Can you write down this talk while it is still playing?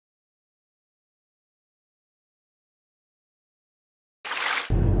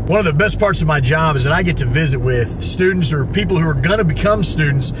One of the best parts of my job is that I get to visit with students or people who are going to become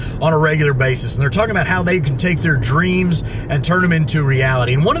students on a regular basis. And they're talking about how they can take their dreams and turn them into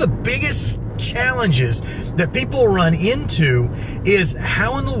reality. And one of the biggest challenges that people run into is,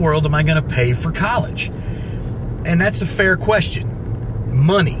 how in the world am I going to pay for college? And that's a fair question.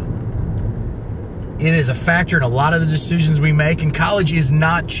 Money. It is a factor in a lot of the decisions we make, and college is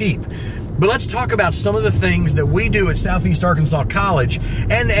not cheap. But let's talk about some of the things that we do at Southeast Arkansas College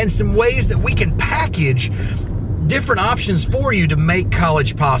and some ways that we can package different options for you to make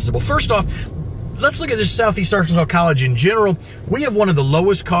college possible. First off, let's look at this Southeast Arkansas College in general. We have one of the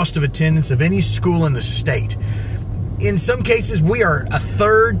lowest cost of attendance of any school in the state. In some cases, we are a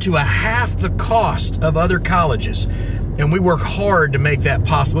third to a half the cost of other colleges. And we work hard to make that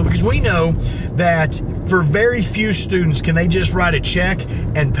possible, because we know that for very few students can they just write a check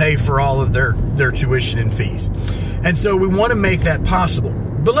and pay for all of their tuition and fees. And so we want to make that possible.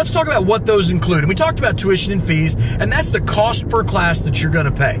 But let's talk about what those include. And we talked about tuition and fees, and that's the cost per class that you're going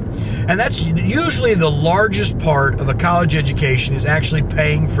to pay. And that's usually the largest part of a college education, is actually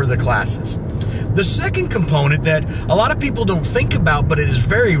paying for the classes. The second component that a lot of people don't think about, but it is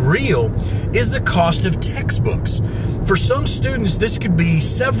very real, is the cost of textbooks. For some students, this could be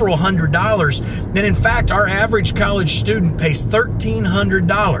several $100s. And in fact, our average college student pays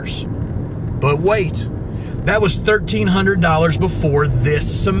 $1,300. But wait, that was $1,300 before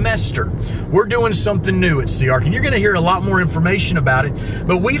this semester. We're doing something new at CARC, and you're going to hear a lot more information about it.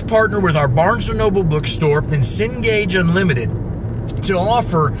 But we've partnered with our Barnes & Noble bookstore and Cengage Unlimited to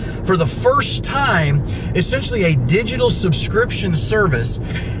offer, for the first time, essentially a digital subscription service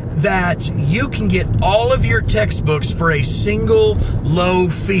that you can get all of your textbooks for a single low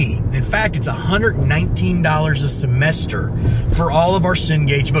fee. In fact, it's $119 a semester for all of our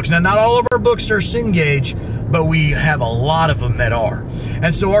Cengage books. Now, not all of our books are Cengage, but we have a lot of them that are.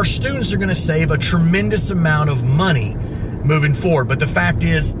 And so our students are going to save a tremendous amount of money moving forward. But the fact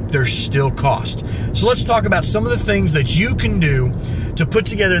is, there's still cost. So let's talk about some of the things that you can do to put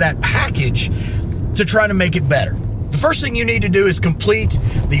together that package to try to make it better. The first thing you need to do is complete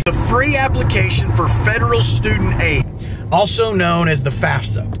the free application for federal student aid, also known as the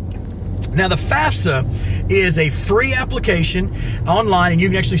FAFSA. Now, the FAFSA is a free application online, and you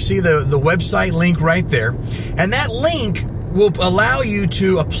can actually see the website link right there. And that link will allow you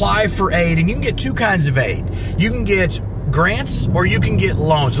to apply for aid, and you can get two kinds of aid. You can get grants or you can get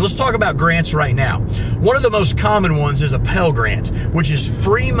loans. So let's talk about grants right now. One of the most common ones is a Pell Grant, which is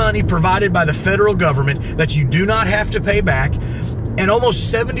free money provided by the federal government that you do not have to pay back. And almost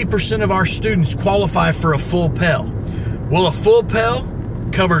 70% of our students qualify for a full Pell. Well, a full Pell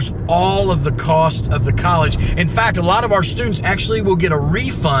covers all of the cost of the college. In fact, a lot of our students actually will get a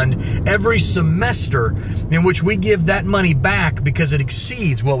refund every semester, in which we give that money back because it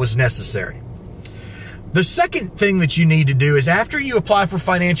exceeds what was necessary. The second thing that you need to do is, after you apply for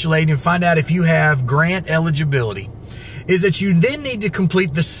financial aid and find out if you have grant eligibility, is that you then need to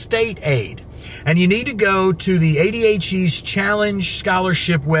complete the state aid. And you need to go to the ADHE's Challenge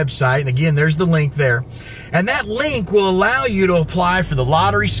Scholarship website. And again, there's the link there. And that link will allow you to apply for the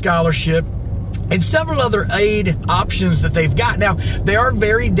lottery scholarship and several other aid options that they've got. Now, they are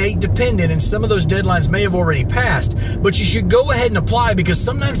very date dependent, and some of those deadlines may have already passed, but you should go ahead and apply, because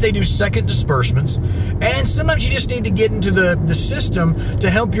sometimes they do second disbursements, and sometimes you just need to get into the system to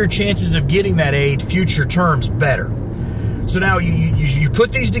help your chances of getting that aid future terms better. So now you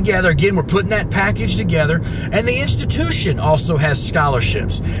put these together. Again, we're putting that package together. And the institution also has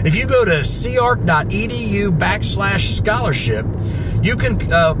scholarships. If you go to carc.edu/scholarship, you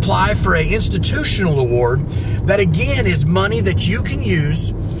can apply for an institutional award that, again, is money that you can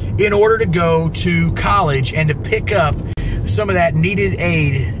use in order to go to college and to pick up some of that needed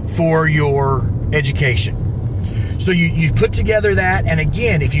aid for your education. So you put together that, and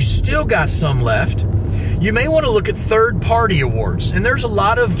again, if you still got some left, you may want to look at third-party awards. And there's a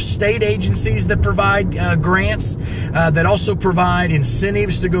lot of state agencies that provide grants that also provide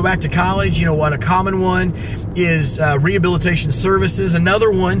incentives to go back to college. You know what? A common one is rehabilitation services. Another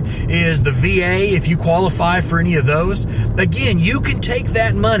one is the VA, if you qualify for any of those. Again, you can take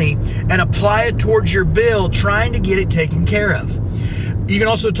that money and apply it towards your bill, trying to get it taken care of. You can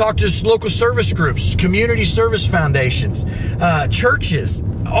also talk to local service groups, community service foundations, churches.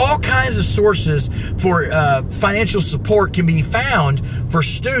 All kinds of sources for financial support can be found for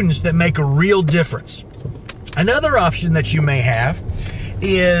students that make a real difference. Another option that you may have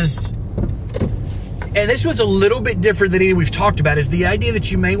is, and this one's a little bit different than any we've talked about, is the idea that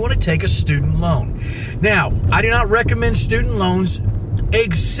you may want to take a student loan. Now, I do not recommend student loans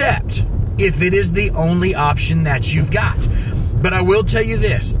except if it is the only option that you've got. But I will tell you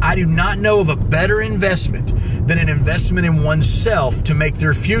this, I do not know of a better investment than an investment in oneself to make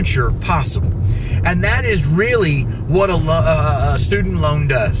their future possible. And that is really what a student loan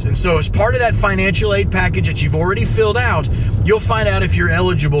does. And so as part of that financial aid package that you've already filled out, you'll find out if you're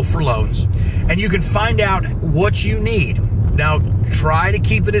eligible for loans. And you can find out what you need. Now, try to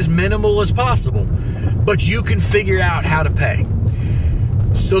keep it as minimal as possible, but you can figure out how to pay.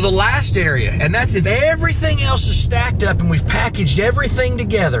 So the last area, and that's if everything else is stacked up and we've packaged everything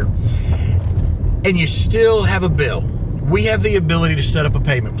together and you still have a bill, we have the ability to set up a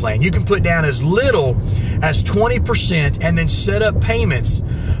payment plan. You can put down as little as 20% and then set up payments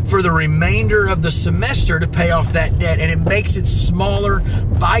for the remainder of the semester to pay off that debt. And it makes it smaller,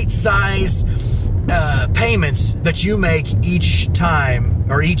 bite-sized payments that you make each time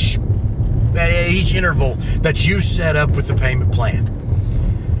or each interval that you set up with the payment plan.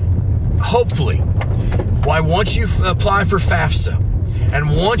 Hopefully, once you apply for FAFSA,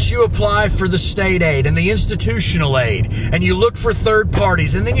 and once you apply for the state aid and the institutional aid, and you look for third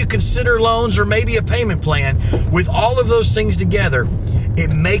parties, and then you consider loans or maybe a payment plan, with all of those things together,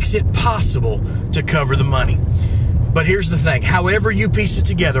 it makes it possible to cover the money. But here's the thing, however you piece it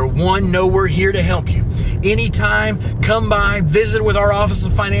together, one, know we're here to help you. Anytime, come by, visit with our Office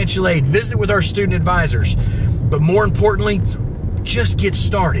of Financial Aid, visit with our student advisors. But more importantly, just get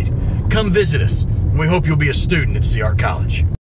started. Come visit us. We hope you'll be a student at CR College.